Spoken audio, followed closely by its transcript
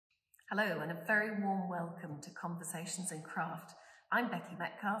Hello and a very warm welcome to Conversations in Craft. I'm Becky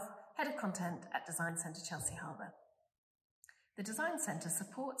Metcalfe, Head of Content at Design Centre Chelsea Harbour. The Design Centre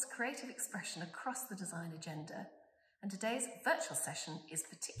supports creative expression across the design agenda, and today's virtual session is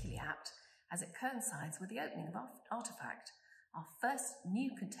particularly apt as it coincides with the opening of Artefact, our first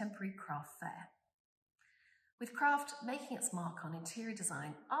new contemporary craft fair. With craft making its mark on interior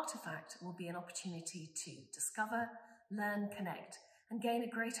design, Artefact will be an opportunity to discover, learn, connect, and gain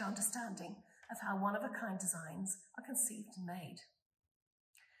a greater understanding of how one-of-a-kind designs are conceived and made.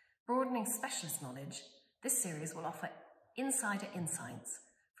 Broadening specialist knowledge, this series will offer insider insights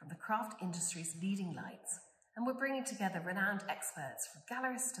from the craft industry's leading lights, and we're bringing together renowned experts from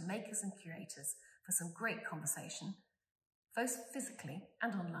gallerists to makers and curators for some great conversation, both physically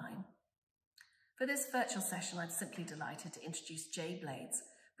and online. For this virtual session, I'm simply delighted to introduce Jay Blades,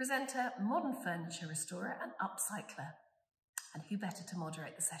 presenter, modern furniture restorer and upcycler. And who better to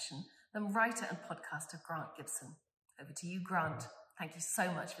moderate the session than writer and podcaster Grant Gibson. Over to you, Grant. Thank you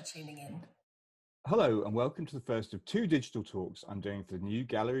so much for tuning in. Hello and welcome to the first of two digital talks I'm doing for the new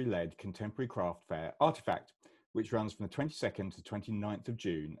gallery-led contemporary craft fair, Artefact, which runs from the 22nd to 29th of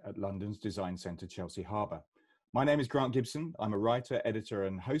June at London's Design Centre Chelsea Harbour. My name is Grant Gibson. I'm a writer, editor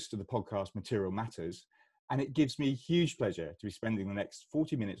and host of the podcast Material Matters, and it gives me huge pleasure to be spending the next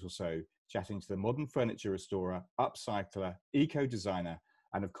 40 minutes or so chatting to the modern furniture restorer, upcycler, eco-designer,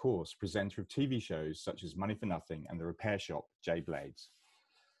 and of course, presenter of TV shows such as Money for Nothing and The Repair Shop, Jay Blades.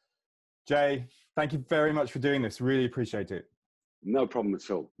 Jay, thank you very much for doing this. Really appreciate it. No problem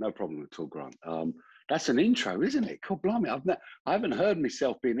at all. No problem at all, Grant. That's an intro, isn't it? God blimey, I haven't heard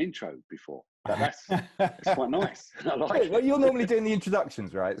myself being introed before. But that's quite nice. I like it. Well, you're normally doing the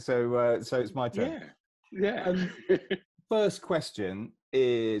introductions, right? So it's my turn. Yeah. First question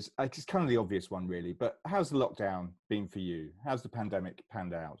is, it's kind of the obvious one, really, but how's the lockdown been for you? How's the pandemic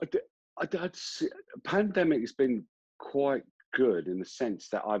panned out? Pandemic has been quite good in the sense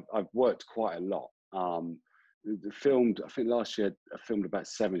that I've worked quite a lot. I think last year I filmed about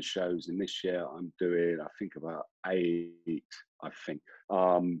 7 shows, and this year I'm doing, I think, about 8, I think.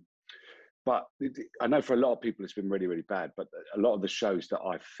 But I know for a lot of people it's been really, really bad, but a lot of the shows that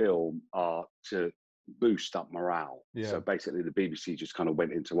I film are to boost up morale. Yeah. So basically the BBC just kind of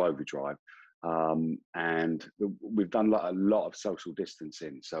went into overdrive, and we've done a lot of social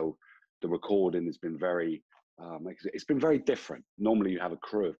distancing. So the recording has been it's been very different. Normally you have a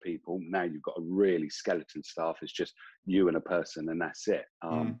crew of people. Now you've got a really skeleton staff. It's just you and a person and that's it.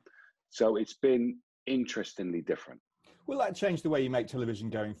 So it's been interestingly different. Will that change the way you make television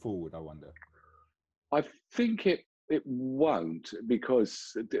going forward, I wonder? I think it won't,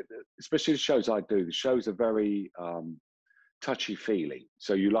 because especially the shows I do, the shows are very touchy-feely.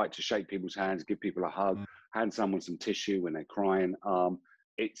 So you like to shake people's hands, give people a hug, hand someone some tissue when they're crying.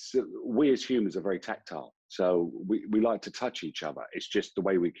 We as humans are very tactile. So we like to touch each other. It's just the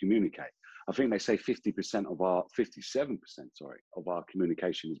way we communicate. I think they say 57% of our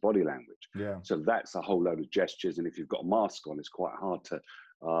communication is body language. Yeah. So that's a whole load of gestures. And if you've got a mask on, it's quite hard to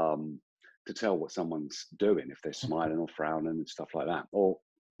tell what someone's doing, if they're smiling or frowning and stuff like that. Or,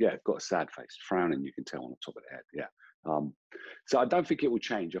 got a sad face. Frowning, you can tell on the top of the head. Yeah. So I don't think it will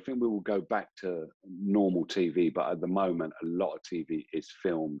change. I think we will go back to normal TV. But at the moment, a lot of TV is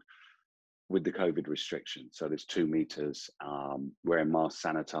filmed with the COVID restrictions. So there's 2 meters, wearing masks,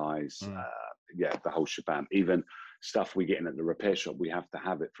 sanitize, the whole shebang. Even stuff we get in at the repair shop, we have to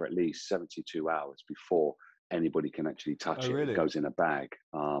have it for at least 72 hours before anybody can actually touch it. Really? It goes in a bag,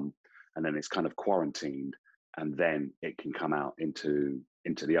 and then it's kind of quarantined, and then it can come out into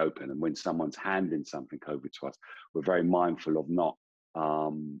the open. And when someone's handing something COVID to us, we're very mindful of not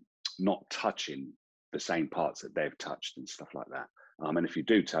touching the same parts that they've touched and stuff like that. And if you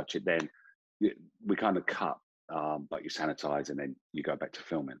do touch it, then we kind of cut, but you sanitize and then you go back to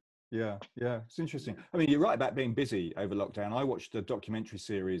filming. Yeah, it's interesting. I mean, you're right about being busy over lockdown. I watched a documentary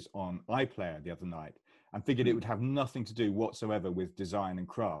series on iPlayer the other night and figured it would have nothing to do whatsoever with design and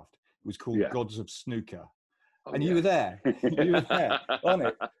craft. It was called Gods of Snooker. And you were there. You were there on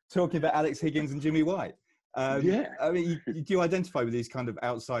it, talking about Alex Higgins and Jimmy White. I mean, do you identify with these kind of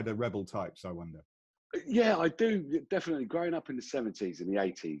outsider rebel types, I wonder? Yeah, I do, definitely. Growing up in the 70s and the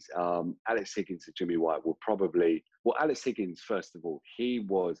 80s, Alex Higgins and Jimmy White were probably... Well, Alex Higgins, first of all, he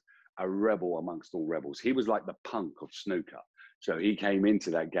was a rebel amongst all rebels. He was like the punk of snooker. So he came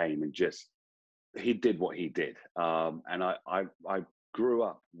into that game and he did what he did. And I grew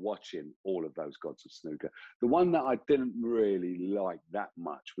up watching all of those Gods of Snooker. The one that I didn't really like that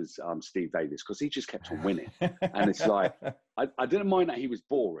much was Steve Davis, because he just kept on winning. And it's like, I didn't mind that he was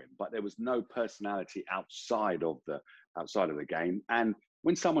boring, but there was no personality outside of the game. And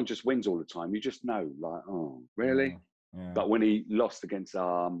when someone just wins all the time, you just know, like, oh, really? Yeah. But when he lost against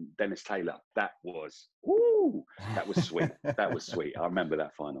Dennis Taylor, that was, ooh, that was sweet. That was sweet. I remember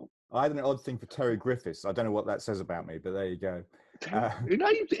that final. I had an odd thing for Terry Griffiths. I don't know what that says about me, but there you go. You know,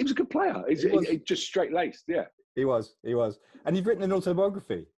 he was a good player. He just straight laced. Yeah, he was. And you've written an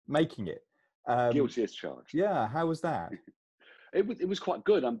autobiography, Making It. Guilty as charged. Yeah, how was that? It was quite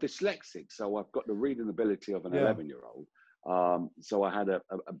good. I'm dyslexic, so I've got the reading ability of an 11-year-old. So I had a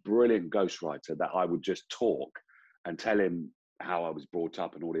brilliant ghostwriter that I would just talk and tell him how I was brought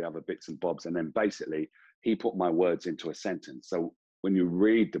up and all the other bits and bobs. And then basically he put my words into a sentence. So when you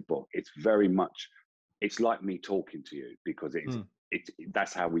read the book, it's very much, it's like me talking to you, because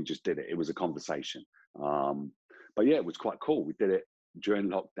that's how we just did it. It was a conversation. But yeah, it was quite cool. We did it during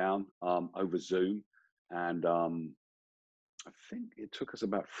lockdown over Zoom. And I think it took us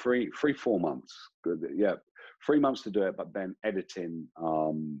about 4 months. Yeah, 3 months to do it, but then editing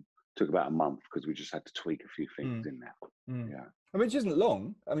took about a month because we just had to tweak a few things in there. Yeah, I mean, which isn't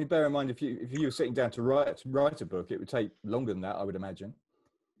long. I mean, bear in mind, if you were sitting down to write a book, it would take longer than that, I would imagine.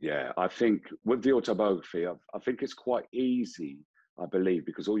 Yeah, I think with the autobiography, I think it's quite easy, I believe,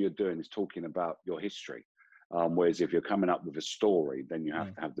 because all you're doing is talking about your history. Whereas if you're coming up with a story, then you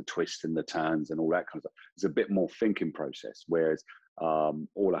have to have the twists and the turns and all that kind of stuff. It's a bit more thinking process. Whereas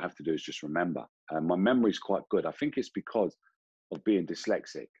all I have to do is just remember. And my memory is quite good. I think it's because of being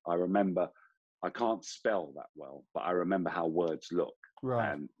dyslexic. I remember, I can't spell that well, but I remember how words look.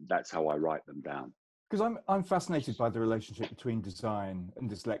 Right. And that's how I write them down. Because I'm fascinated by the relationship between design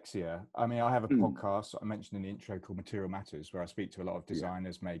and dyslexia. I mean, I have a podcast I mentioned in the intro called Material Matters, where I speak to a lot of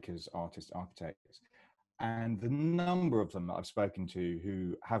designers, makers, artists, architects. And the number of them that I've spoken to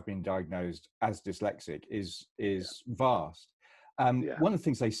who have been diagnosed as dyslexic is vast. One of the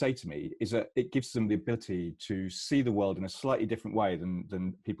things they say to me is that it gives them the ability to see the world in a slightly different way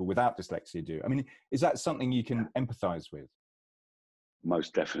than people without dyslexia do. I mean, is that something you can empathize with?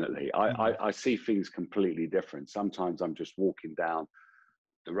 Most definitely. I see things completely different. Sometimes I'm just walking down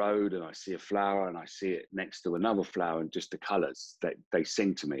the road and I see a flower and I see it next to another flower, and just the colors that they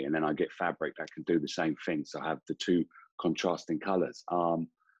sing to me. And then I get fabric that can do the same thing. So I have the two contrasting colors.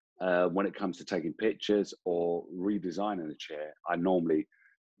 When it comes to taking pictures or redesigning a chair, I normally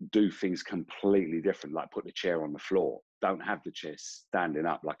do things completely different, like put the chair on the floor. Don't have the chair standing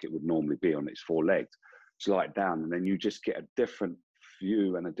up like it would normally be on its 4 legs. Slide it down, and then you just get a different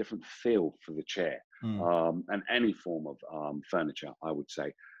view and a different feel for the chair. And any form of furniture, I would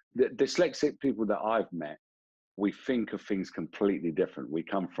say. The dyslexic people that I've met, we think of things completely different. We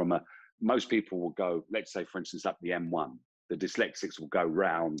come from most people will go, let's say, for instance, up the M1. The dyslexics will go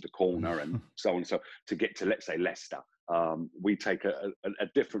round the corner and so on. So to get to, let's say, Leicester, we take a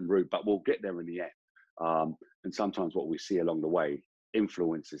different route, but we'll get there in the end. And sometimes what we see along the way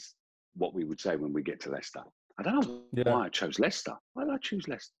influences what we would say when we get to Leicester. I don't know why I chose Leicester. Why did I choose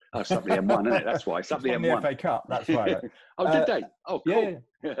Leicester? Oh, it's up the M1, isn't it? That's why. It's up the M1. The FA Cup, that's why. Oh, did they? Oh, cool.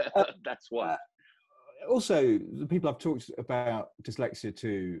 Yeah. That's why. Also, the people I've talked about dyslexia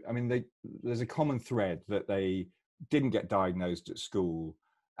to, I mean, there's a common thread that they didn't get diagnosed at school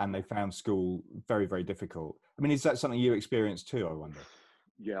and they found school very, very difficult. I mean, is that something you experienced too, I wonder?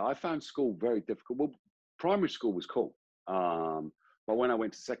 Yeah, I found school very difficult. Well, primary school was cool. But when I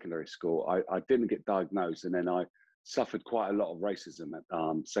went to secondary school, I didn't get diagnosed, and then I suffered quite a lot of racism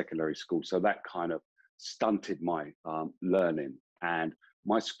at secondary school. So that kind of stunted my learning. And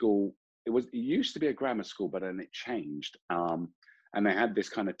my school, it used to be a grammar school, but then it changed. And they had this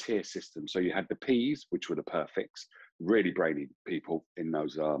kind of tier system. So you had the P's, which were the perfects, really brainy people in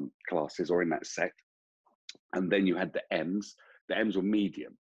those classes or in that set. And then you had the M's. The M's were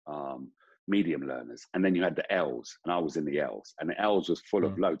medium learners. And then you had the L's, and I was in the L's. And the L's was full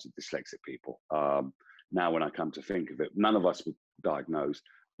of loads of dyslexic people. Now, when I come to think of it, none of us were diagnosed,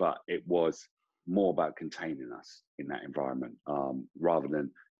 but it was more about containing us in that environment rather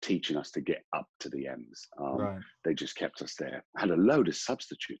than teaching us to get up to the M's. They just kept us there. I had a load of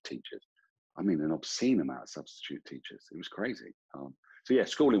substitute teachers. I mean, an obscene amount of substitute teachers. It was crazy. So yeah,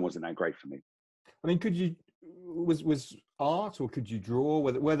 schooling wasn't that great for me. I mean, was art, or could you draw?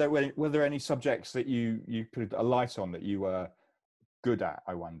 Were there any subjects that you put a light on that you were good at,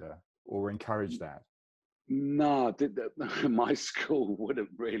 I wonder, or encouraged at? No, my school wouldn't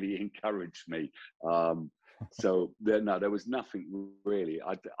really encourage me. So there was nothing really.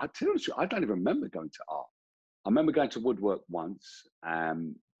 I tell you, I don't even remember going to art. I remember going to woodwork once,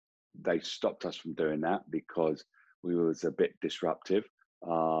 and they stopped us from doing that because we was a bit disruptive.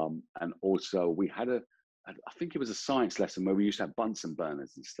 And also we had I think it was a science lesson where we used to have Bunsen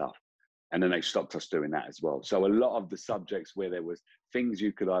burners and stuff. And then they stopped us doing that as well. So a lot of the subjects where there was things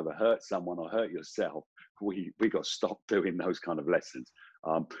you could either hurt someone or hurt yourself, we got stopped doing those kind of lessons.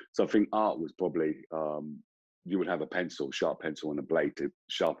 So I think art was probably, you would have a pencil, sharp pencil and a blade to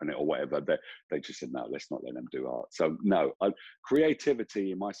sharpen it or whatever. They just said, no, let's not let them do art. So no,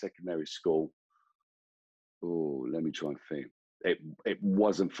 creativity in my secondary school, oh, let me try and think. It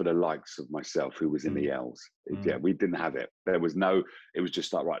wasn't for the likes of myself who was in the L's. Yeah, we didn't have it. There was no, it was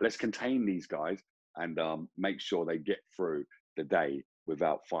just like, right, let's contain these guys and make sure they get through the day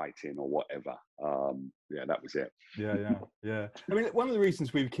without fighting or whatever. Yeah, that was it. Yeah. I mean, one of the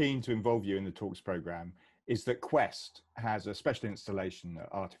reasons we were keen to involve you in the Talks program is that Quest has a special installation at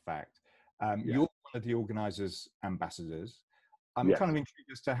Artifact. You're one of the organisers' ambassadors. I'm kind of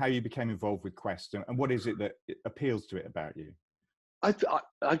intrigued as to how you became involved with Quest and what is it that appeals to it about you?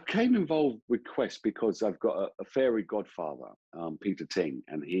 I came involved with Quest because I've got a fairy godfather, Peter Ting,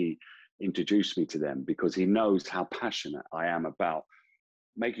 and he introduced me to them because he knows how passionate I am about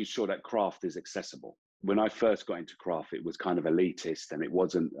making sure that craft is accessible. When I first got into craft, it was kind of elitist and it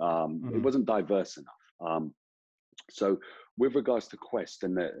wasn't diverse enough. So with regards to Quest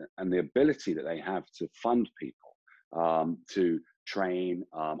and the ability that they have to fund people to train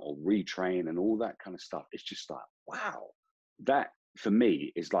or retrain and all that kind of stuff, it's just like, wow, that for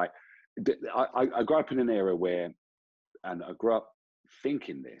me is like, I grew up in an era where, and I grew up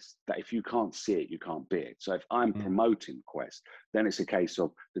thinking this, that if you can't see it, you can't be it. So if I'm promoting Quest, then it's a case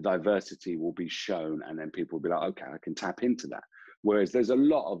of the diversity will be shown and then people will be like, okay, I can tap into that. Whereas there's a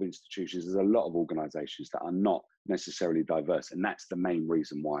lot of institutions, there's a lot of organizations that are not necessarily diverse. And that's the main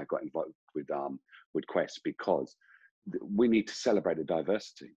reason why I got involved with Quest, because we need to celebrate the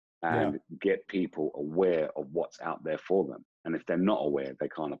diversity and get people aware of what's out there for them. And if they're not aware, they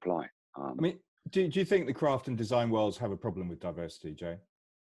can't apply. I mean, do you think the craft and design worlds have a problem with diversity, Jay?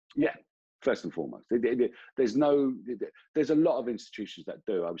 Yeah, first and foremost. There's a lot of institutions that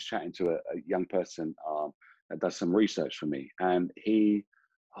do. I was chatting to a young person that does some research for me, and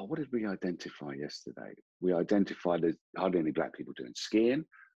what did we identify yesterday? We identified there's hardly any black people doing skiing.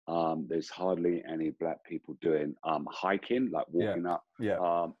 There's hardly any black people doing hiking, like walking up,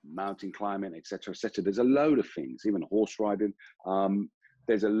 mountain climbing, etc., etc. There's a load of things, even horse riding.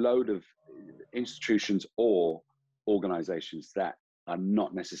 There's a load of institutions or organizations that are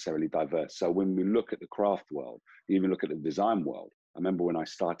not necessarily diverse. So when we look at the craft world, even look at the design world, I remember when I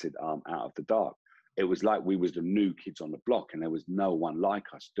started Out of the Dark, it was like we was the new kids on the block and there was no one like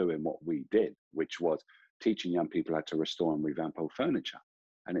us doing what we did, which was teaching young people how to restore and revamp old furniture.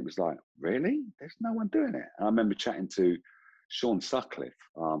 And it was like, really? There's no one doing it. And I remember chatting to Sean Sutcliffe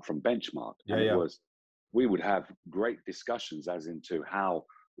from Benchmark. We would have great discussions as into how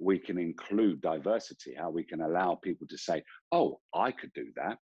we can include diversity, how we can allow people to say, oh, I could do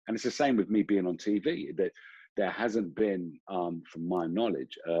that. And it's the same with me being on TV. That there hasn't been, from my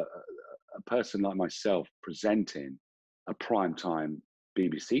knowledge, a person like myself presenting a primetime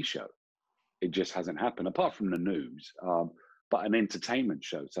BBC show. It just hasn't happened, apart from the news. But an entertainment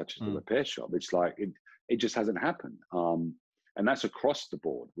show such as The Repair Shop, it's like, it just hasn't happened. And that's across the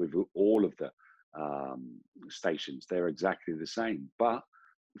board with all of the stations. They're exactly the same, but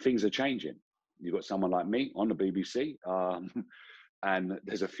things are changing. You've got someone like me on the BBC, and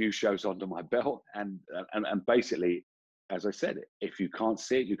there's a few shows under my belt. And basically, as I said, if you can't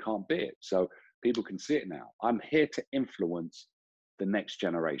see it, you can't be it. So people can see it now. I'm here to influence the next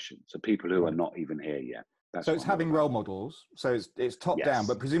generation. So people who are not even here yet. So it's having role models. So it's top down,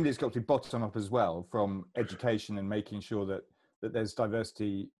 but presumably it's got to be bottom up as well, from education and making sure that there's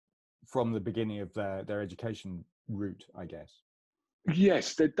diversity from the beginning of their education route, I guess.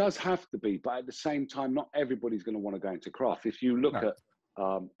 Yes, there does have to be, but at the same time, not everybody's going to want to go into craft. If you look at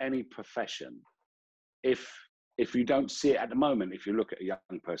any profession, if you don't see it at the moment, if you look at a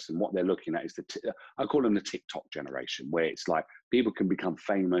young person, what they're looking at is I call them the TikTok generation, where it's like people can become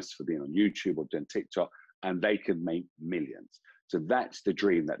famous for being on YouTube or doing TikTok, and they can make millions. So that's the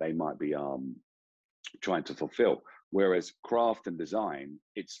dream that they might be trying to fulfill. Whereas craft and design,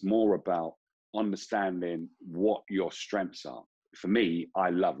 it's more about understanding what your strengths are. For me, I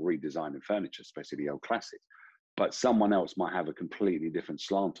love redesigning furniture, especially the old classics, but someone else might have a completely different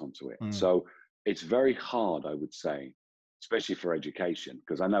slant onto it. So it's very hard, I would say, especially for education,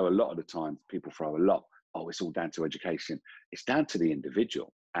 because I know a lot of the times people throw a lot, it's all down to education. It's down to the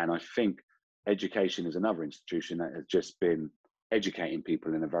individual. And I think education is another institution that has just been educating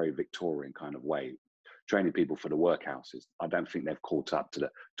people in a very Victorian kind of way, training people for the workhouses. I don't think they've caught up to the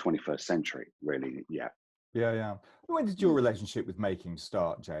 21st century really yet. Yeah. When did your relationship with making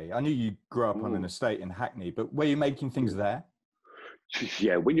start, Jay? I knew you grew up on an estate in Hackney, but were you making things there?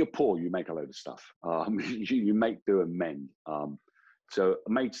 Yeah, when you're poor, you make a load of stuff. You make, do, and mend. So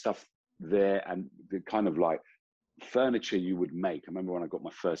I made stuff there, and the kind of like furniture you would make. I remember when I got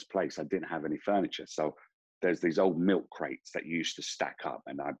my first place, I didn't have any furniture. So there's these old milk crates that you used to stack up.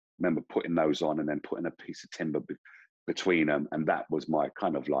 And I remember putting those on and then putting a piece of timber between them. And that was my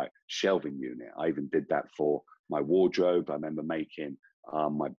kind of like shelving unit. I even did that for my wardrobe. I remember making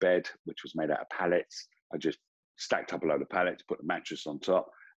my bed, which was made out of pallets. I just stacked up a load of pallets, put the mattress on top,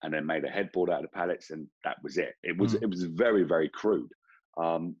 and then made a headboard out of pallets, and that was it. It was very, very crude.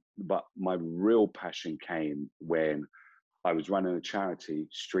 But my real passion came when I was running a charity,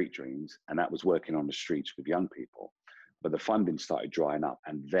 Street Dreams, and that was working on the streets with young people. But the funding started drying up,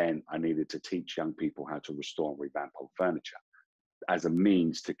 and then I needed to teach young people how to restore and revamp old furniture as a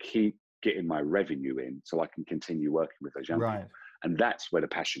means to keep getting my revenue in so I can continue working with those young people. And that's where the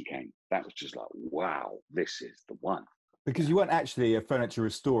passion came. That was just like, wow, this is the one. Because you weren't actually a furniture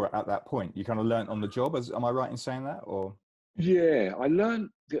restorer at that point. You kind of learned on the job. Am I right in saying that? Or yeah, I learned.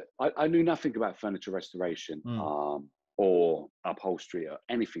 I knew nothing about furniture restoration or upholstery or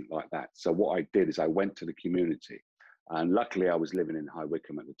anything like that. So what I did is I went to the community, and luckily I was living in High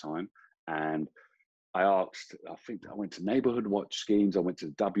Wycombe at the time, and I asked. I think I went to neighbourhood watch schemes. I went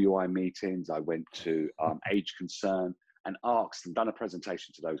to WI meetings. I went to Age Concern, and asked and done a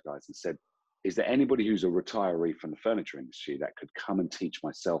presentation to those guys and said, is there anybody who's a retiree from the furniture industry that could come and teach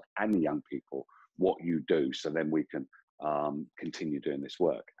myself and the young people what you do, so then we can continue doing this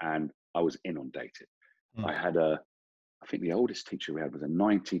work? And I was inundated. I had I think the oldest teacher we had was a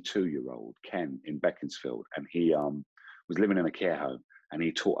 92-year-old, Ken, in Beaconsfield, and he was living in a care home, and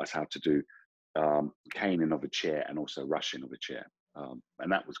he taught us how to do caning of a chair and also rushing of a chair.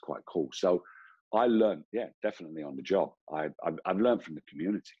 And that was quite cool. So I learned, yeah, definitely on the job. I've learned from the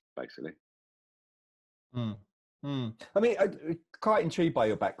community, basically. I mean, I'm quite intrigued by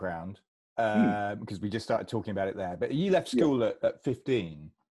your background because we just started talking about it there. But you left school at 15.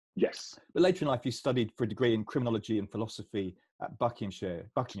 Yes. But later in life, you studied for a degree in criminology and philosophy at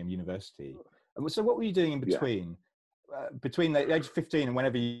Buckingham University. So what were you doing in between? Between the age of 15 and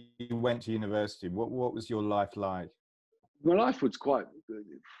whenever you went to university, what was your life like? My life was quite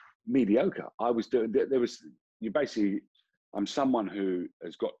mediocre. I was doing, I'm someone who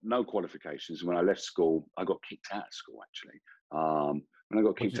has got no qualifications. When I left school, I got kicked out of school, actually. When I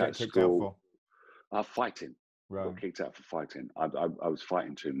got kicked out of school, fighting. Right. I got kicked out for fighting. I was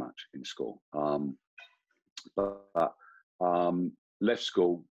fighting too much in school. But left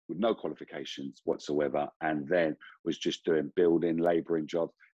school with no qualifications whatsoever, and then was just doing building, labouring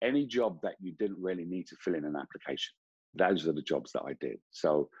jobs. Any job that you didn't really need to fill in an application. Those are the jobs that I did.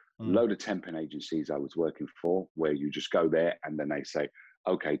 So load of temping agencies I was working for, where you just go there and then they say,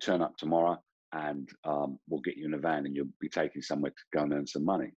 okay, turn up tomorrow and we'll get you in a van and you'll be taken somewhere to go and earn some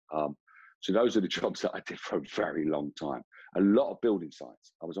money. So those are the jobs that I did for a very long time. A lot of building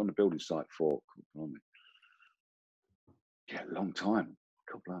sites. I was on the building site for, a long time.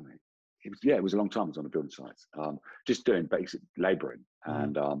 God blimey. It was a long time I was on the building sites, just doing basic labouring.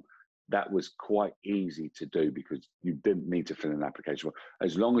 And that was quite easy to do because you didn't need to fill in an application.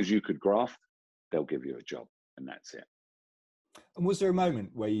 As long as you could graft, they'll give you a job, and that's it. And was there a moment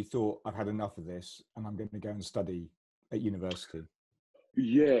where you thought, I've had enough of this and I'm going to go and study at university?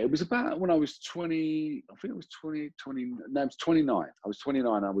 Yeah, it was about when I was 20, I think it was no, it was 29. I was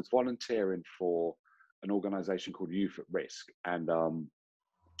 29. I was volunteering for an organisation called Youth at Risk. And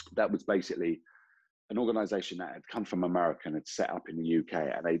that was basically an organisation that had come from America and had set up in the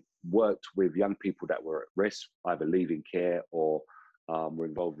UK. And they worked with young people that were at risk, either leaving care or were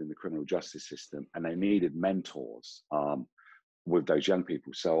involved in the criminal justice system. And they needed mentors with those young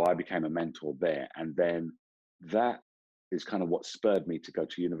people. So I became a mentor there. And then that is kind of what spurred me to go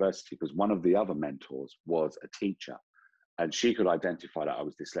to university, because one of the other mentors was a teacher and she could identify that I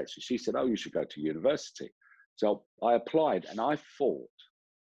was dyslexic. She said, oh, you should go to university. So I applied, and I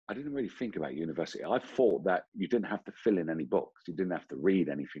didn't really think about university. I thought that you didn't have to fill in any books. You didn't have to read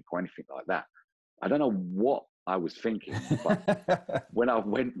anything or anything like that. I don't know what I was thinking, but when I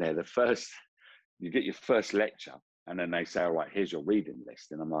went there, you get your first lecture and then they say, all right, here's your reading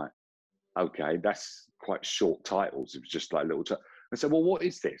list. And I'm like, okay, that's quite short titles. It was just like little. I said, well, what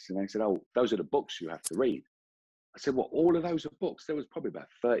is this? And they said, oh, those are the books you have to read. I said, well, all of those are books. There was probably about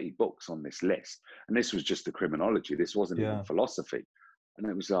 30 books on this list. And this was just the criminology. This wasn't even philosophy. And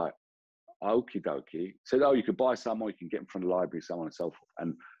it was like, okie dokie. Said, oh, you could buy some or you can get them from the library, so on and so forth.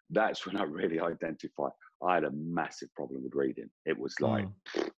 And that's when I really identified I had a massive problem with reading. It was like,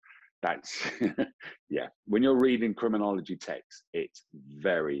 that's, yeah. When you're reading criminology text, it's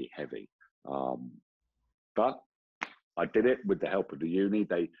very heavy. But I did it with the help of the uni.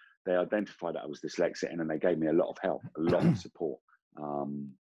 They identified that I was dyslexic, and then they gave me a lot of help, a lot of support.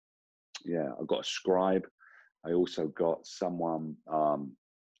 Yeah, I got a scribe. I also got someone.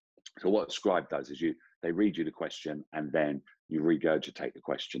 So what a scribe does is they read you the question, and then you regurgitate the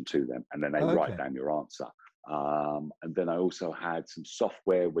question to them, and then they write down your answer. And then I also had some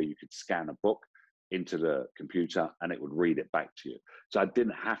software where you could scan a book into the computer and it would read it back to you. So I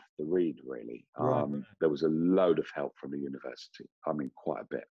didn't have to read really. There was a load of help from the university. I mean, quite a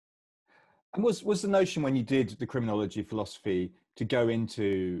bit. And was the notion when you did the criminology philosophy to go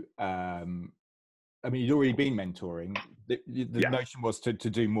into, I mean, you'd already been mentoring. The notion was to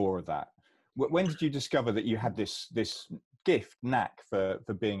do more of that. When did you discover that you had this knack for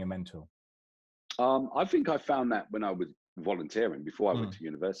being a mentor? I think I found that when I was volunteering before I went to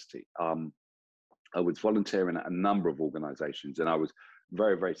university. I was volunteering at a number of organizations, and I was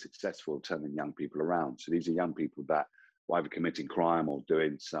very, very successful at turning young people around. So these are young people that were either committing crime or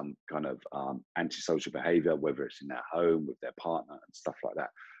doing some kind of antisocial behavior, whether it's in their home with their partner and stuff like that.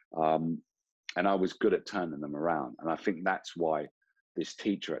 And I was good at turning them around. And I think that's why this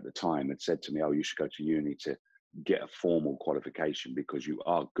teacher at the time had said to me, oh, you should go to uni to get a formal qualification because you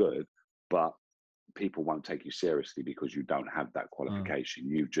are good, but people won't take you seriously because you don't have that qualification.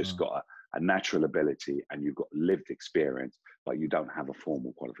 You've just got a natural ability and you've got lived experience, but you don't have a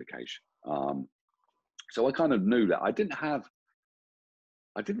formal qualification. So I kind of knew that. I didn't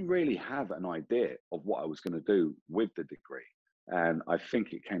really have an idea of what I was going to do with the degree. And I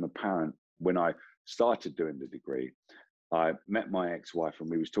think it came apparent when I started doing the degree. I met my ex-wife and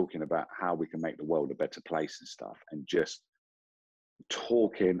we was talking about how we can make the world a better place and stuff, and just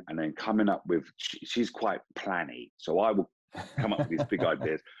talking and then coming up with, she's quite planny. So I will come up with these big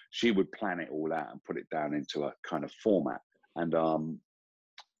ideas. She would plan it all out and put it down into a kind of format. And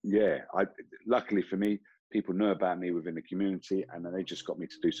luckily for me, people knew about me within the community, and then they just got me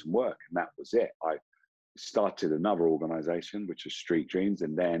to do some work, and that was it. I started another organization, which was Street Dreams,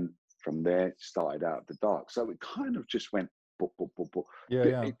 and then from there started Out of the Dark. So it kind of just went boop, boop, boop,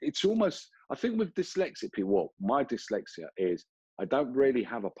 boop. It's almost, I think with dyslexic people, my dyslexia is I don't really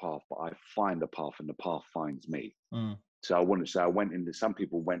have a path, but I find a path and the path finds me. So I want to say, I went into, some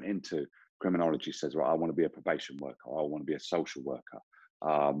people went into criminology, says, well, I want to be a probation worker, I want to be a social worker,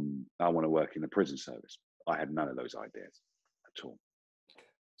 I want to work in the prison service. I had none of those ideas at all.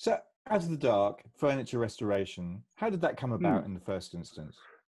 So Out of the Dark, furniture restoration, how did that come about in the first instance?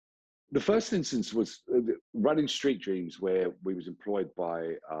 The first instance was running Street Dreams, where we was employed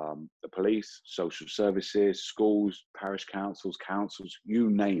by the police, social services, schools, parish councils, you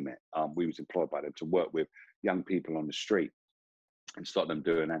name it. We was employed by them to work with young people on the street and start them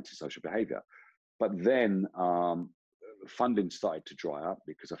doing antisocial behavior. But then funding started to dry up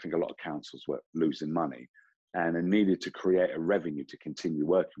because I think a lot of councils were losing money, and they needed to create a revenue to continue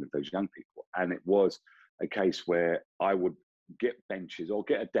working with those young people. And it was a case where I would get benches or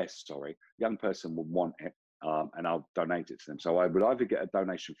get a desk, young person would want it, and I'll donate it to them. So I would either get a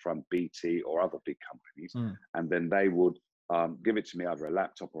donation from BT or other big companies, and then they would give it to me, either a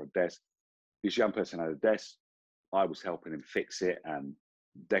laptop or a desk. This young person had a desk. I was helping him fix it and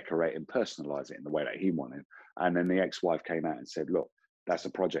decorate and personalize it in the way that he wanted. And then the ex-wife came out and said, look, that's a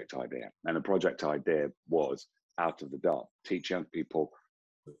project idea. And the project idea was Out of the Dark, teach young people.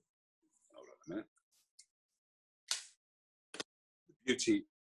 Hold on a minute. Beauty.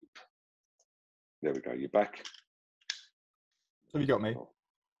 There we go. You're back. Have you got me?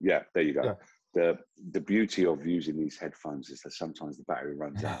 Yeah, there you go. Yeah. The beauty of using these headphones is that sometimes the battery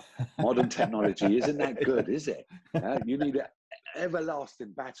runs out. Modern technology isn't that good, is it? You need an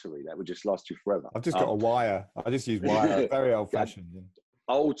everlasting battery that would just last you forever. I've just got a wire. I just use wire. Very old-fashioned.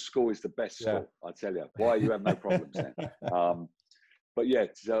 Old school is the best school, I tell you. Why you have no problems then. But yeah,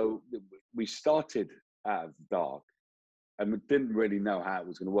 so we started Out of the Dark, and we didn't really know how it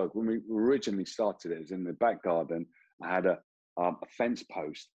was going to work. When we originally started, it was in the back garden. I had a fence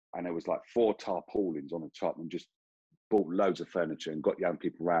post, and there was like 4 tarpaulins on the top, and just bought loads of furniture and got young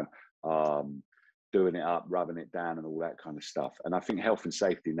people around doing it up, rubbing it down and all that kind of stuff. And I think health and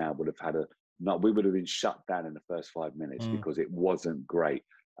safety now would have had we would have been shut down in the first 5 minutes because it wasn't great.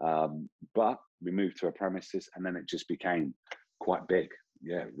 But we moved to a premises, and then it just became quite big.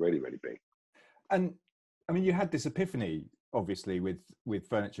 Yeah, really, really big. And I mean, you had this epiphany, obviously, with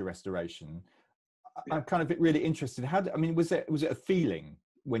furniture restoration. Yeah. I'm kind of really interested. Was it a feeling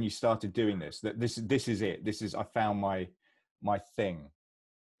when you started doing this that this is it? I found my thing.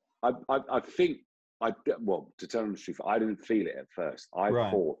 I think to tell you the truth, I didn't feel it at first. I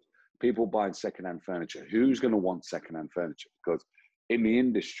thought people buying secondhand furniture, who's going to want secondhand furniture? Because in the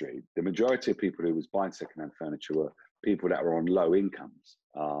industry, the majority of people who was buying secondhand furniture were people that were on low incomes.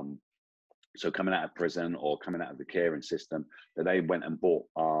 So coming out of prison or coming out of the caring system, that they went and bought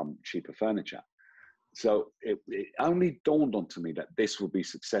cheaper furniture. So it only dawned onto me that this would be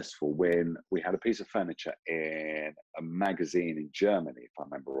successful when we had a piece of furniture in a magazine in Germany, if I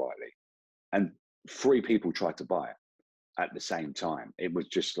remember rightly, and 3 people tried to buy it at the same time. It was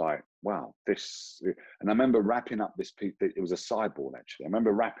just like, wow, this. And I remember wrapping up this piece. It was a sideboard, actually. I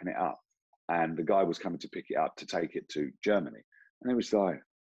remember wrapping it up, and the guy was coming to pick it up to take it to Germany, and it was like,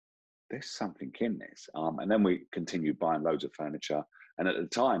 there's something in this. And then we continued buying loads of furniture. And at the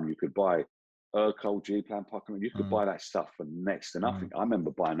time, you could buy Urkel, G-Plan, Pocket. You could buy that stuff for next to nothing. I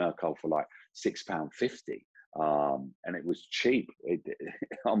remember buying Urkel for like £6.50, and it was cheap,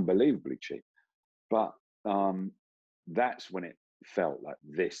 unbelievably cheap. But that's when it felt like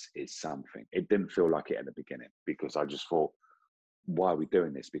this is something. It didn't feel like it at the beginning, because I just thought, why are we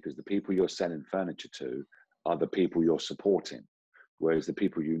doing this? Because the people you're selling furniture to are the people you're supporting. Whereas the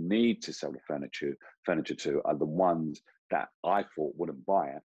people you need to sell the furniture to are the ones that I thought wouldn't buy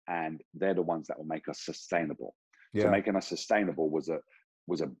it, and they're the ones that will make us sustainable. Yeah. So making us sustainable was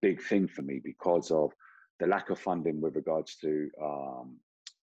a big thing for me, because of the lack of funding with regards to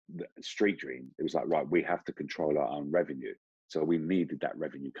the Street Dream. It was like, right, we have to control our own revenue. So we needed that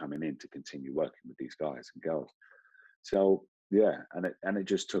revenue coming in to continue working with these guys and girls. So yeah, and it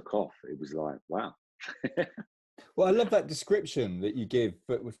just took off. It was like, wow. Well, I love that description that you give,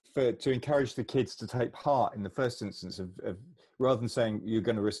 but to encourage the kids to take part in the first instance of rather than saying you're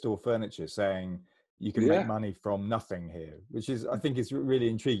going to restore furniture, saying you can make money from nothing here, which is, I think, is a really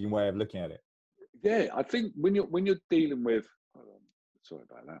intriguing way of looking at it. Yeah, I think when you're dealing with, sorry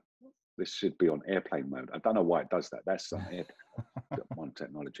about that. This should be on airplane mode. I don't know why it does that. That's on one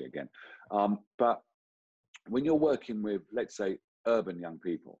technology again. But when you're working with, let's say, urban young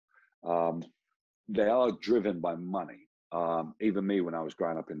people, they are driven by money. Even me, when I was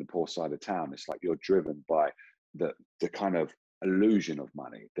growing up in the poor side of town, it's like you're driven by the kind of illusion of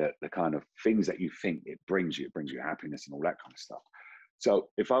money, the kind of things that you think it brings you happiness and all that kind of stuff. So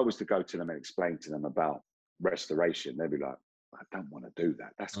if I was to go to them and explain to them about restoration, they'd be like, I don't want to do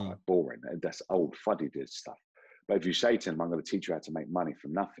that. That's quite boring. That's old fuddy-dud stuff. But if you say to them, I'm going to teach you how to make money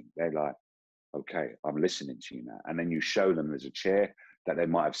from nothing, they're like, okay, I'm listening to you now. And then you show them there's a chair that they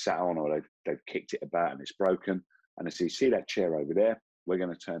might have sat on, or they've kicked it about and it's broken. And they say, see that chair over there? We're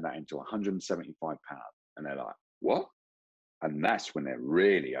going to turn that into £175. And they're like, what? And that's when they're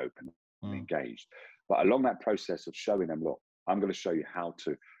really open and engaged. But along that process of showing them, look, I'm going to show you how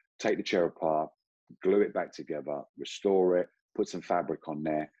to take the chair apart, glue it back together, restore it, put some fabric on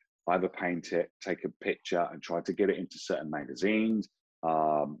there, either paint it, take a picture and try to get it into certain magazines,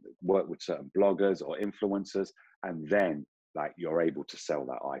 work with certain bloggers or influencers, and then like you're able to sell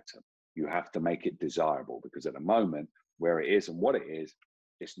that item. You have to make it desirable, because at the moment where it is and what it is,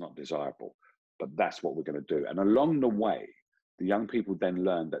 it's not desirable. But that's what we're going to do. And along the way, the young people then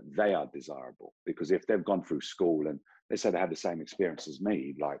learn that they are desirable, because if they've gone through school and they say they had the same experience as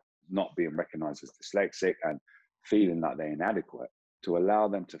me, like not being recognized as dyslexic and feeling like they're inadequate, to allow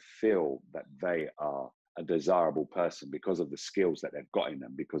them to feel that they are a desirable person because of the skills that they've got in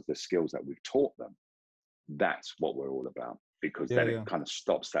them, because the skills that we've taught them, that's what we're all about, because then it kind of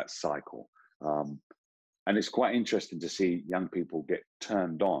stops that cycle. And it's quite interesting to see young people get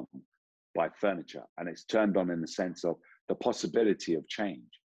turned on by furniture, and it's turned on in the sense of the possibility of change.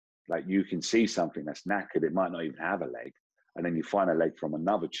 Like you can see something that's knackered, it might not even have a leg, and then you find a leg from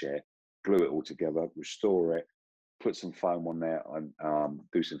another chair, glue it all together, restore it, put some foam on there, and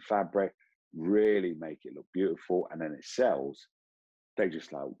do some fabric, really make it look beautiful, and then it sells. They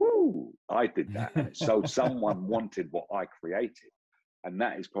just like, woo, I did that. And so someone wanted what I created. And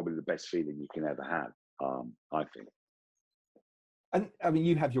that is probably the best feeling you can ever have, I think. And I mean,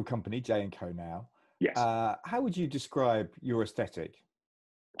 you have your company, J&Co now. Yes. How would you describe your aesthetic?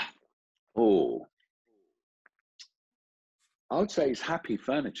 Oh, I would say it's happy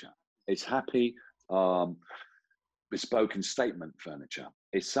furniture. It's happy, bespoke and statement furniture.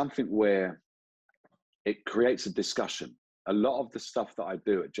 It's something where it creates a discussion. A lot of the stuff that I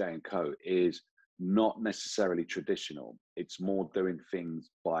do at J&Co is not necessarily traditional. It's more doing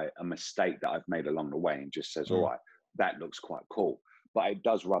things by a mistake that I've made along the way, and just says, all right, that looks quite cool. But it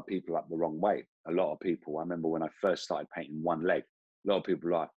does rub people up the wrong way. A lot of people, I remember when I first started painting one leg, a lot of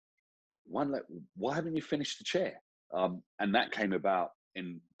people were like, one leg, why haven't you finished the chair? And that came about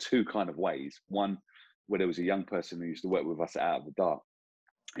in two kind of ways. One, where there was a young person who used to work with us at Out of the Dark,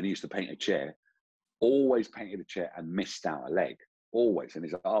 and he used to paint a chair, always painted a chair and missed out a leg, always. And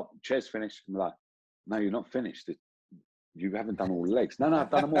he's like, oh, chair's finished. And I'm like, no, you're not finished. you haven't done all the legs. No, I've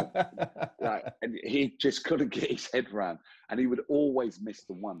done them all. Like, and he just couldn't get his head around. And he would always miss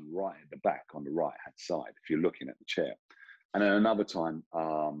the one right at the back on the right-hand side, if you're looking at the chair. And then another time,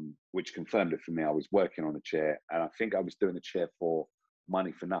 which confirmed it for me, I was working on a chair, and I think I was doing a chair for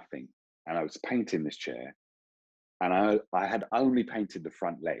money for nothing. And I was painting this chair, and I had only painted the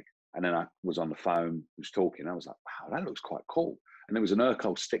front leg. And then I was on the phone, was talking. I was like, wow, that looks quite cool. And it was an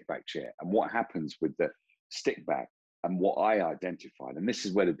Urkel stick back chair. And what happens with the stick back, and what I identified, and this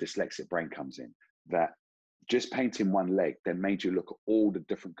is where the dyslexic brain comes in, that just painting one leg then made you look at all the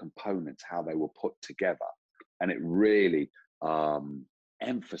different components, how they were put together. And it really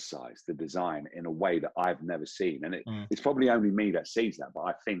emphasized the design in a way that I've never seen. And it's probably only me that sees that, but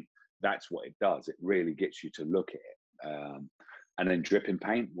I think that's what it does. It really gets you to look at it. And then dripping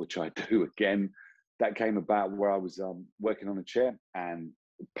paint, which I do again, that came about where I was working on a chair and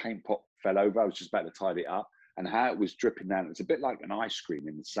the paint pot fell over. I was just about to tidy it up, and how it was dripping down. It was a bit like an ice cream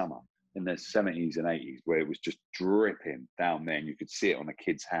in the summer in the 70s and 80s, where it was just dripping down there and you could see it on a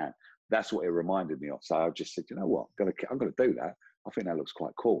kid's hand. That's what it reminded me of. So I just said, you know what, I'm going to do that. I think that looks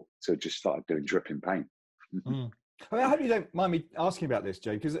quite cool. So just started doing dripping paint. I mean, I hope you don't mind me asking about this,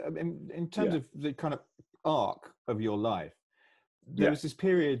 Jay, because in terms of the kind of arc of your life, there was this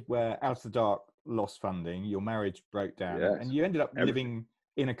period where Out of the Dark lost funding, your marriage broke down, and you ended up living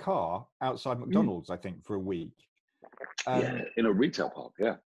in a car outside McDonald's, I think, for a week. In a retail park,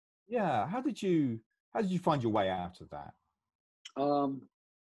 Yeah. How did you find your way out of that?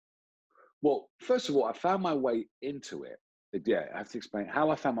 Well, first of all, I found my way into it. Yeah, I have to explain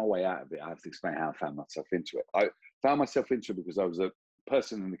how I found my way out of it. I have to explain how I found myself into it. I found myself into it because I was a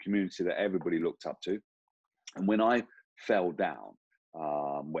person in the community that everybody looked up to. And when I fell down,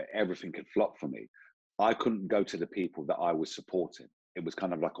 where everything had flopped for me, I couldn't go to the people that I was supporting. It was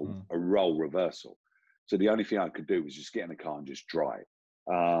kind of like a role reversal. So the only thing I could do was just get in the car and just drive.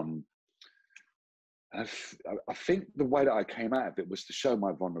 I think the way that I came out of it was to show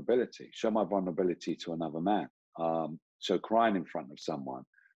my vulnerability to another man. So crying in front of someone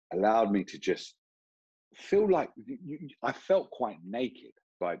allowed me to just feel like I felt quite naked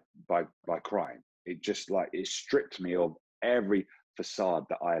by crying. It just like, it stripped me of every facade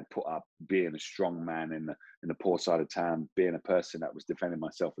that I had put up, being a strong man in the poor side of town, being a person that was defending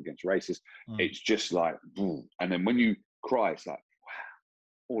myself against racists. It's just like, boom. And then when you cry, it's like,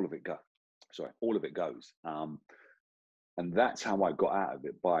 wow, all of it goes. And that's how I got out of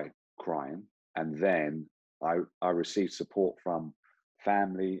it, by crying. And then I received support from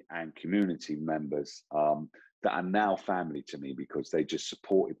family and community members that are now family to me, because they just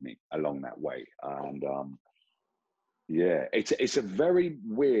supported me along that way. And it's a very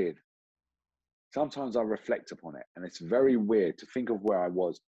weird, sometimes I reflect upon it, and it's very weird to think of where I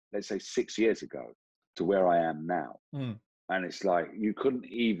was, let's say 6 years ago, to where I am now. And it's like, you couldn't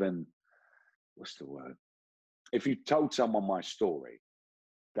even, what's the word? If you told someone my story,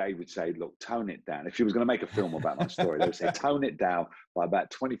 they would say, look, tone it down. If you was going to make a film about my story, they would say, tone it down by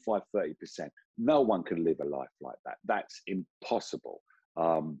about 25, 30%. No one can live a life like that. That's impossible.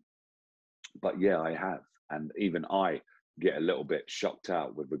 But yeah, I have. And even I get a little bit shocked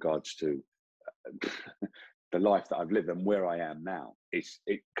out with regards to the life that I've lived and where I am now. It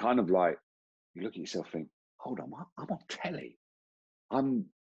kind of like, you look at yourself and think, hold on, I'm on telly. I'm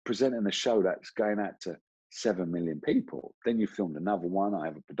presenting a show that's going out to 7 million people. Then you filmed another one. I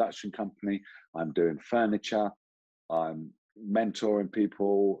have a production company. I'm doing furniture. I'm mentoring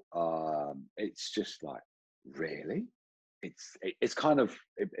people. It's just like, really? It's kind of,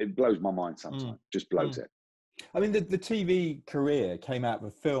 it blows my mind sometimes. Just blows it. I mean, the TV career came out of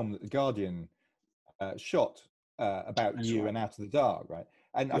a film that The Guardian shot about That's you right. And Out of the Dark, right?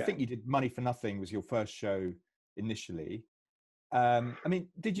 And I think you did Money for Nothing was your first show initially. I mean,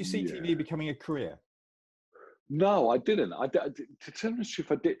 did you see TV becoming a career? No, I didn't. To tell you the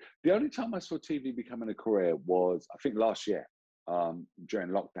truth, I did. The only time I saw TV becoming a career was, I think, last year during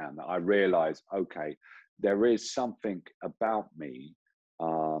lockdown, that I realized, okay, there is something about me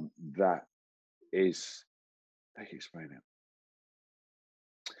that is, how can you explain it?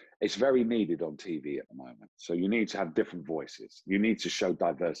 It's very needed on TV at the moment. So you need to have different voices. You need to show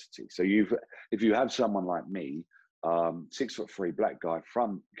diversity. So if you have someone like me, 6'3" black guy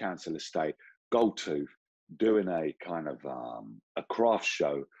from Council Estate, gold tooth, doing a kind of a craft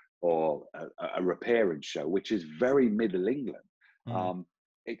show or a repairing show, which is very Middle England.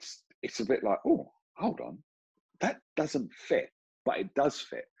 It's a bit like, oh, hold on, that doesn't fit, but it does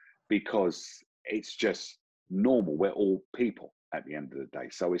fit because it's just normal. We're all people at the end of the day.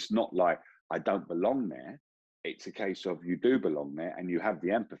 So it's not like I don't belong there. it's a case of you do belong there, and you have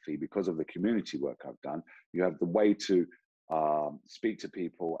the empathy because of the community work I've done. You have the way to speak to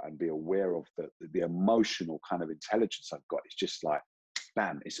people and be aware of the emotional kind of intelligence I've got. It's just like,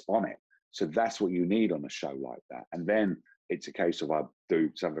 bam, it's on it. So that's what you need on a show like that. And then it's a case of I do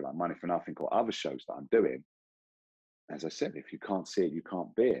something like Money for Nothing or other shows that I'm doing. As I said, if you can't see it, you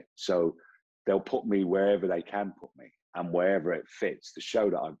can't be it. So they'll put me wherever they can put me and wherever it fits. The show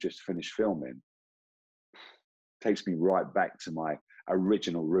that I've just finished filming takes me right back to my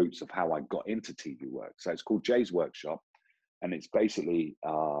original roots of how I got into TV work. So it's called Jay's Workshop. And it's basically,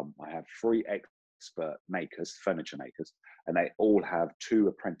 I have 3 expert makers, furniture makers, and they all have 2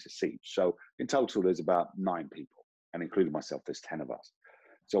 apprentices each. So in total, there's about 9 people, and including myself, there's 10 of us.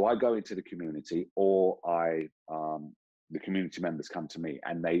 So I go into the community, or the community members come to me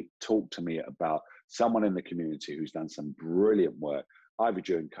and they talk to me about someone in the community who's done some brilliant work, either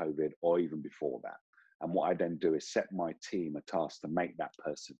during COVID or even before that. And what I then do is set my team a task to make that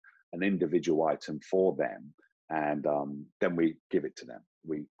person an individual item for them. And then we give it to them.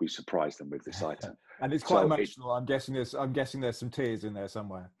 We surprise them with this item. And it's quite emotional. I'm guessing there's some tears in there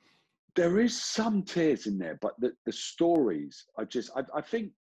somewhere. There is some tears in there, but the stories are just, I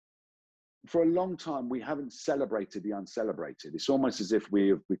think for a long time, we haven't celebrated the uncelebrated. It's almost as if we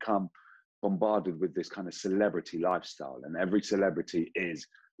have become bombarded with this kind of celebrity lifestyle, and every celebrity is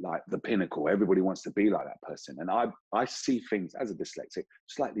like the pinnacle. Everybody wants to be like that person. And I see things as a dyslexic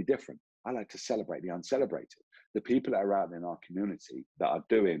slightly different. I like to celebrate the uncelebrated. The people that are out there in our community that are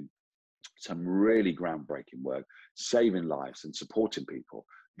doing some really groundbreaking work, saving lives and supporting people,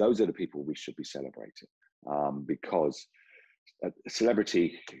 those are the people we should be celebrating. Because a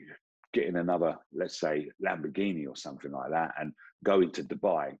celebrity getting another, let's say, Lamborghini or something like that and going to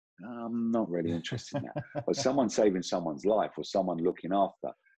Dubai, I'm not really interested in that. But someone saving someone's life, or someone looking after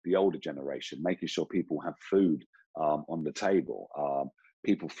the older generation, making sure people have food on the table,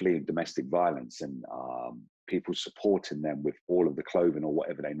 people fleeing domestic violence, and people supporting them with all of the clothing or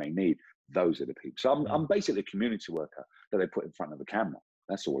whatever they may need. Those are the people. So I'm basically a community worker that they put in front of the camera.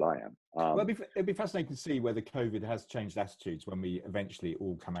 That's all I am. Well, it'd be fascinating to see whether COVID has changed attitudes when we eventually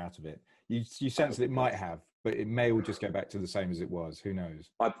all come out of it. You sense that it might have, but it may all just go back to the same as it was. Who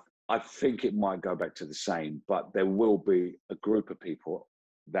knows? I think it might go back to the same, but there will be a group of people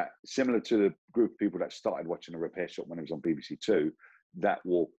that, similar to the group of people that started watching The Repair Shop when it was on BBC Two, that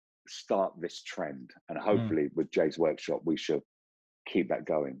will start this trend. And hopefully with Jay's Workshop, we should keep that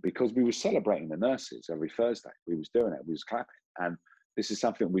going, because we were celebrating the nurses every Thursday. We was doing it. We was clapping. And this is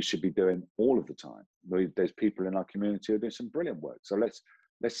something we should be doing all of the time. There's people in our community who are doing some brilliant work. So let's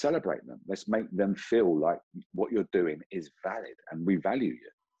celebrate them. Let's make them feel like what you're doing is valid and we value you.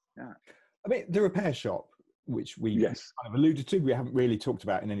 Yeah. I mean, The Repair Shop, which we kind of alluded to, we haven't really talked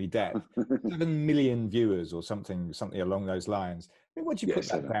about in any depth. 7 million viewers or something along those lines. I mean, what do you put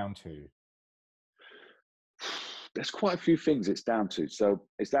that down to? There's quite a few things it's down to. So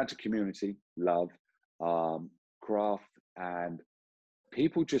it's down to community, love, craft, and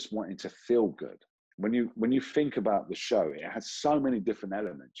people just wanting to feel good. When you think about the show, it has so many different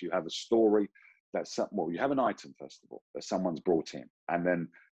elements. You have a story you have an item, first of all, that someone's brought in, and then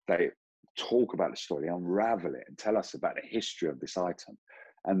they talk about the story, unravel it, and tell us about the history of this item.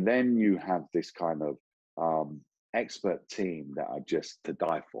 And then you have this kind of expert team that are just to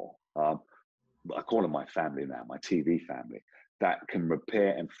die for. I call them my family now, my TV family, that can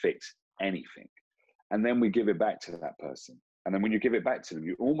repair and fix anything. And then we give it back to that person. And then when you give it back to them,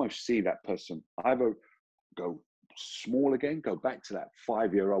 you almost see that person either go small again, go back to that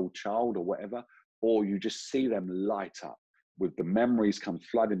 5-year-old child or whatever, or you just see them light up with the memories come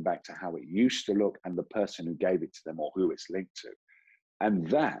flooding back to how it used to look and the person who gave it to them or who it's linked to. And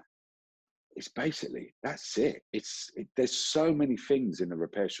that is basically, that's it. There's so many things in The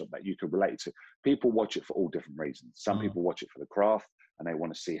Repair Shop that you could relate to. People watch it for all different reasons. Some people watch it for the craft and they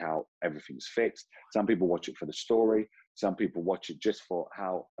want to see how everything's fixed. Some people watch it for the story. Some people watch it just for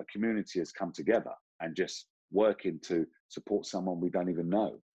how a community has come together and just working to support someone we don't even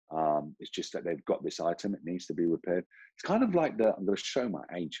know. It's just that they've got this item, it needs to be repaired. It's kind of like I'm going to show my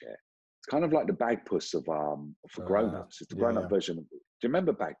age here. It's kind of like the bag puss of for grown-ups. It's the grown-up version of, do you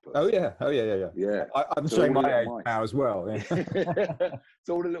remember bag puss? Oh yeah. Yeah. I'm showing my age now as well. Yeah. It's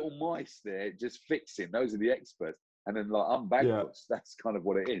all the little mice there just fixing. Those are the experts. And then like, I'm bag puss. That's kind of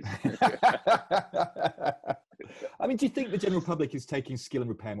what it is. I mean, do you think the general public is taking skill and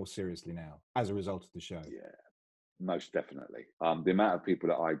repair more seriously now as a result of the show? Yeah, most definitely. The amount of people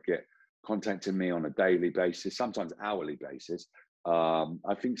that I get contacting me on a daily basis, sometimes hourly basis,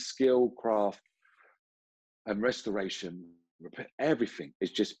 I think skill, craft, and restoration, repair, everything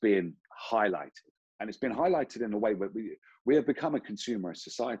is just being highlighted. And it's been highlighted in a way where we have become a consumerist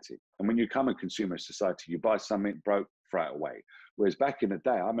society. And when you become a consumerist society, you buy something broke, throw it away. Whereas back in the day,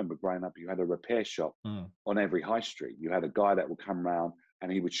 I remember growing up, you had a repair shop on every high street. You had a guy that would come around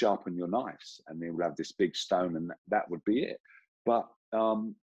and he would sharpen your knives, and he would have this big stone, and that would be it. But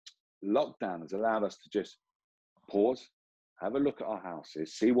lockdown has allowed us to just pause, have a look at our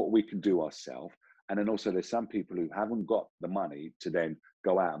houses, see what we can do ourselves. And then also there's some people who haven't got the money to then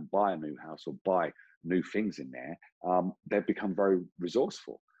go out and buy a new house or buy new things in there. They've become very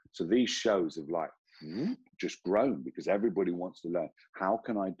resourceful. So these shows have like just grown because everybody wants to learn, how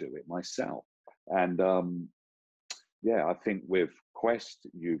can I do it myself? And yeah, I think with Quest,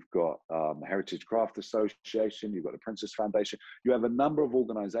 you've got Heritage Craft Association, you've got the Princess Foundation, you have a number of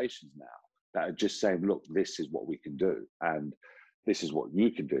organizations now that are just saying, look, this is what we can do. And this is what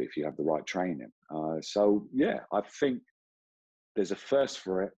you can do if you have the right training. So yeah, I think there's a first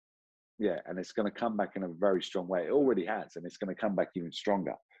for it. Yeah, and it's going to come back in a very strong way. It already has, and it's going to come back even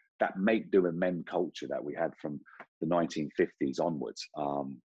stronger. That make, do, and mend culture that we had from the 1950s onwards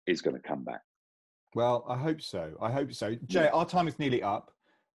is going to come back. Well, I hope so. I hope so. Jay, our time is nearly up.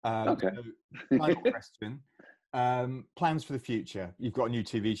 Okay. So final question. Plans for the future. You've got a new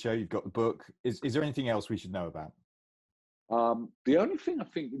TV show. You've got the book. Is there anything else we should know about? The only thing I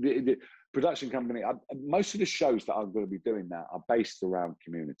think the production company, most of the shows that I'm going to be doing now are based around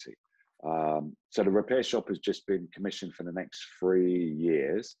community. So the repair shop has just been commissioned for the next 3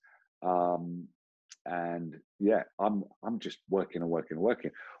 years. And yeah, I'm just working and working and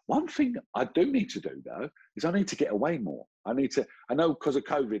working. One thing I do need to do though, is I need to get away more. I know because of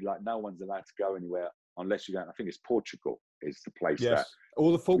COVID, like no one's allowed to go anywhere unless you go, I think it's Portugal is the place. Yes. That,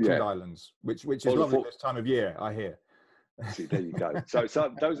 all the Falkland Islands, which is lovely this time of year, I hear. See, there you go. So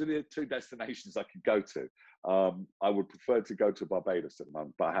those are the 2 destinations I could go to. I would prefer to go to Barbados at the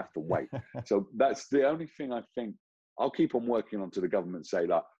moment, but I have to wait. So that's the only thing I think I'll keep on working on to the government say,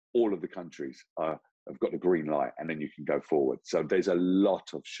 like, all of the countries have got the green light and then you can go forward. So there's a lot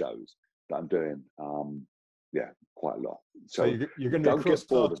of shows that I'm doing. Yeah, quite a lot. So you're going to be across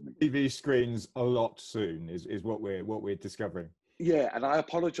TV screens a lot soon is what we're discovering. Yeah, and I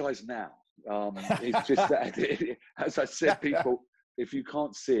apologize now. It's just that, as I said, people, if you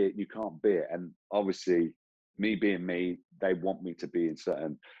can't see it, you can't be it. And obviously, me being me, they want me to be in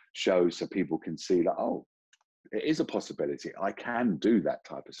certain shows so people can see that, oh, it is a possibility. I can do that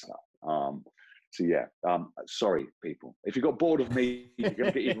type of stuff. So yeah, sorry, people. If you got bored of me, you're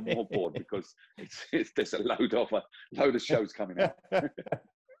going to get even more bored because there's a load of shows coming out.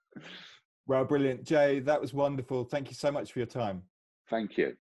 Well, brilliant. Jay, that was wonderful. Thank you so much for your time. Thank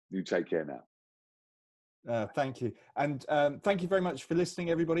you. You take care now. Thank you. And thank you very much for listening,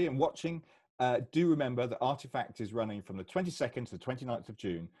 everybody, and watching. Do remember that Artifact is running from the 22nd to the 29th of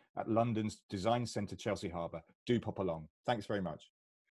June at London's Design Centre, Chelsea Harbour. Do pop along. Thanks very much.